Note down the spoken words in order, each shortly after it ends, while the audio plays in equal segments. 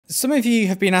Some of you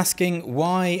have been asking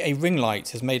why a ring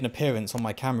light has made an appearance on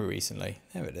my camera recently.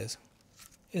 There it is.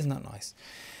 Isn't that nice?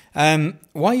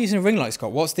 Why are you using a ring light,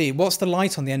 Scott? What's the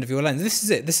light on the end of your lens? This is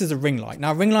it. This is a ring light.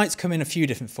 Now, ring lights come in a few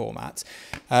different formats,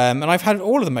 and I've had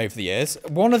all of them over the years.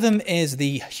 One of them is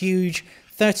the huge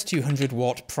 3200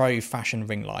 watt pro fashion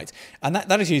ring light, and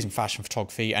that is used in fashion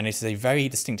photography, and it is a very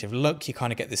distinctive look. You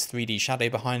kind of get this 3D shadow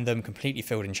behind them, completely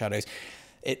filled in shadows.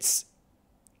 It's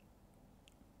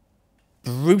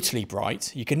brutally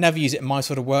bright. You can never use it in my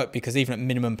sort of work because even at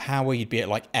minimum power, you'd be at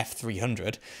like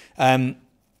f300.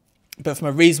 But from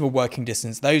a reasonable working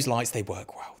distance, those lights, they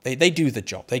work well. They do the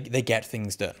job. They get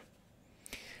things done.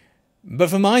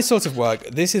 But for my sort of work,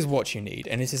 this is what you need,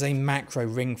 and it is a macro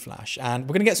ring flash. And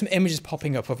we're going to get some images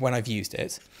popping up of when I've used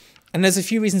it. And there's a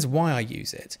few reasons why I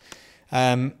use it.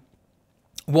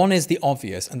 One is the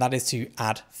obvious, and that is to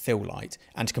add fill light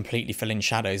and to completely fill in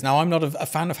shadows. Now, I'm not a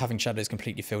fan of having shadows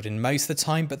completely filled in most of the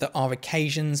time, but there are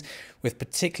occasions with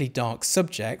particularly dark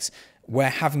subjects where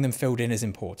having them filled in is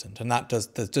important, and that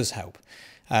does help.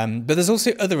 But there's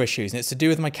also other issues, and it's to do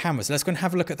with my camera. So let's go and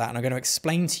have a look at that, and I'm going to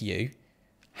explain to you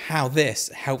how this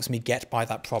helps me get by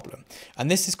that problem.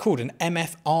 And this is called an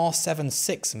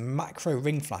MFR76 macro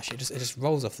ring flash. It just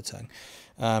rolls off the tongue.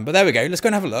 But there we go. Let's go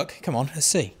and have a look. Come on, let's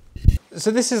see. So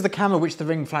this is the camera which the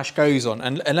ring flash goes on,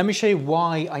 and let me show you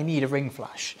why I need a ring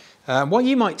flash. Well,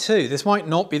 you might too. This might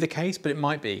not be the case, but it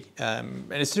might be.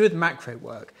 And it's to do with macro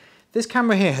work. This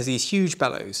camera here has these huge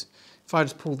bellows. If I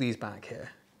just pull these back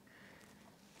here.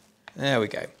 There we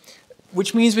go.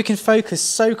 Which means we can focus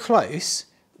so close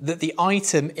that the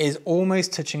item is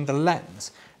almost touching the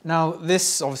lens. Now,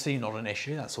 this is obviously not an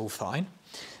issue. That's all fine.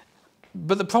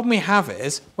 But the problem we have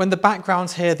is when the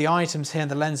background's here, the item's here,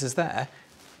 and the lens is there,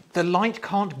 the light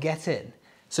can't get in.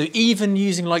 So even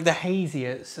using like the hazy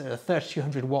at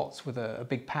 3200 watts with a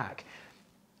big pack,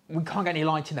 we can't get any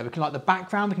light in there. We can light the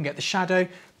background, we can get the shadow,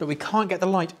 but we can't get the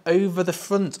light over the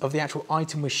front of the actual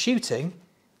item we're shooting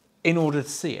in order to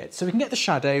see it. So we can get the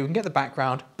shadow, we can get the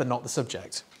background, but not the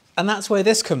subject. And that's where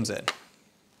this comes in.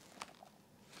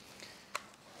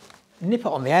 Nip it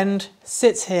on the end,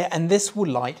 sits here, and this will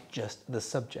light just the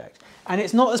subject. And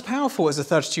it's not as powerful as a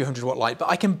 3200 watt light, but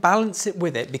I can balance it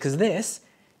with it because this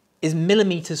is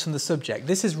millimeters from the subject.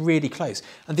 This is really close.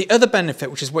 And the other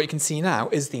benefit, which is what you can see now,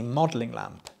 is the modeling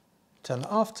lamp. Turn that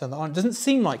off, turn that on. It doesn't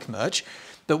seem like much,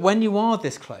 but when you are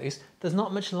this close, there's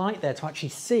not much light there to actually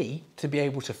see to be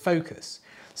able to focus.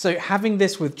 So having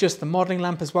this with just the modeling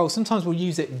lamp as well, sometimes we'll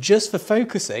use it just for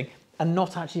focusing and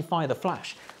not actually fire the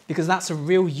flash, because that's a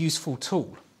real useful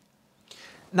tool.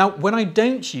 Now, when I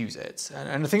don't use it,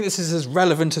 and I think this is as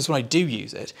relevant as when I do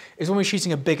use it, is when we're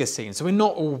shooting a bigger scene. So we're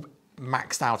not all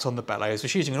maxed out on the bellows. We're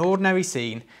shooting an ordinary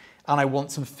scene, and I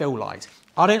want some fill light.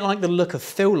 I don't like the look of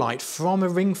fill light from a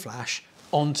ring flash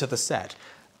onto the set.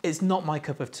 It's not my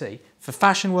cup of tea. For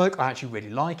fashion work, I actually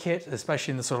really like it,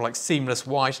 especially in the sort of like seamless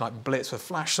white, like blitz with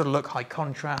flash sort of look, high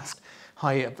contrast,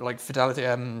 high like fidelity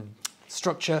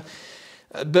structure.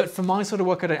 But for my sort of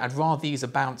work, I'd rather use a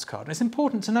bounce card. And it's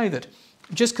important to know that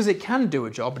just because it can do a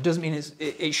job, it doesn't mean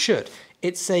it should.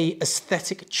 It's a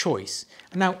aesthetic choice.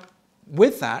 Now,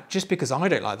 with that, just because I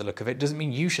don't like the look of it, doesn't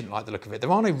mean you shouldn't like the look of it. There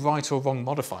are no right or wrong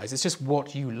modifiers. It's just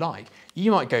what you like.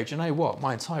 You might go, do you know what?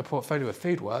 My entire portfolio of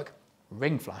food work,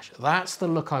 ring flash. That's the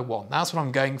look I want. That's what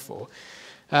I'm going for.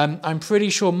 I'm pretty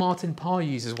sure Martin Parr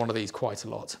uses one of these quite a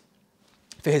lot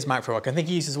for his macro work. I think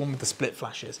he uses one with the split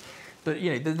flashes. But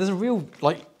you know, there's a real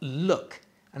like look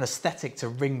and aesthetic to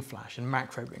ring flash and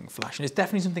macro ring flash, and it's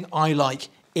definitely something I like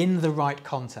in the right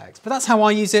context. But that's how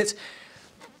I use it.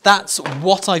 That's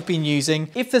what I've been using.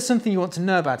 If there's something you want to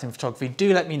know about in photography,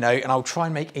 do let me know, and I'll try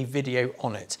and make a video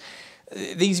on it.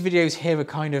 These videos here are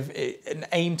kind of an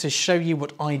aim to show you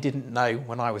what I didn't know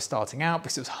when I was starting out,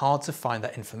 because it was hard to find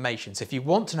that information. So if you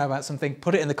want to know about something,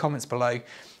 put it in the comments below.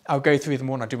 I'll go through them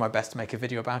all and I'll do my best to make a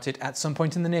video about it at some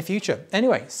point in the near future.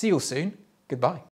 Anyway, see you all soon. Goodbye.